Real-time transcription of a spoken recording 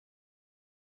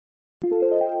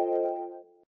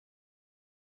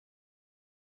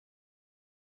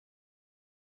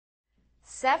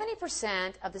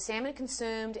70% of the salmon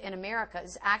consumed in America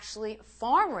is actually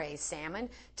farm-raised salmon,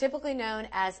 typically known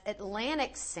as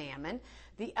Atlantic salmon.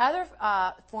 The other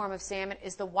form of salmon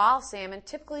is the wild salmon,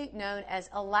 typically known as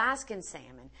Alaskan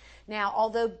salmon. Now,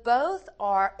 although both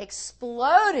are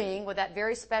exploding with that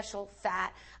very special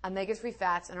fat, omega-3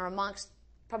 fats, and are amongst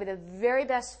probably the very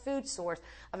best food source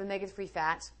of omega-3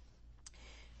 fats,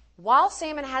 wild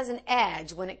salmon has an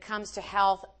edge when it comes to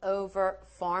health over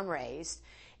farm-raised.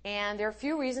 And there are a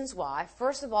few reasons why.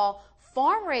 First of all,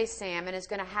 farm-raised salmon is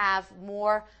going to have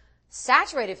more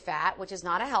saturated fat, which is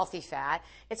not a healthy fat.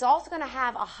 It's also going to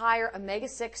have a higher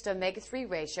omega-6 to omega-3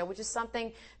 ratio, which is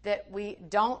something that we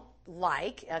don't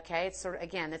like. Okay, it's sort of,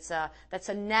 again, that's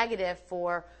a negative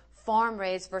for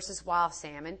farm-raised versus wild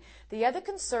salmon. The other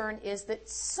concern is that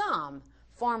some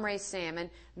farm-raised salmon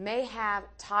may have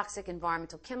toxic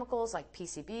environmental chemicals like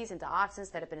PCBs and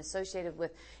dioxins that have been associated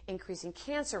with increasing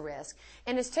cancer risk.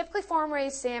 And it's typically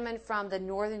farm-raised salmon from the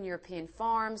northern European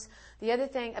farms. The other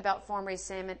thing about farm-raised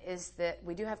salmon is that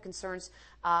we do have concerns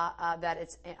about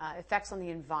its effects on the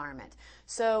environment.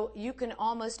 So you can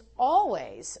almost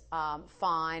always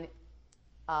find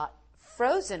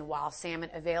frozen wild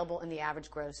salmon available in the average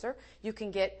grocer. You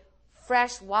can get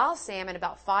fresh wild salmon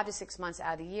about 5 to 6 months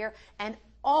out of the year, and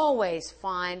always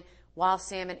find wild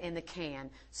salmon in the can.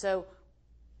 So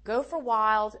go for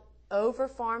wild over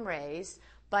farm raised,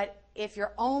 but if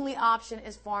your only option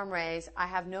is farm raised, I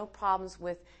have no problems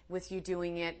with you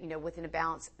doing it, within a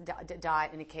balanced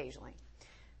diet and occasionally.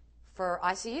 For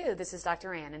ICU, this is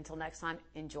Dr. Ann. Until next time,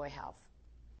 enjoy health.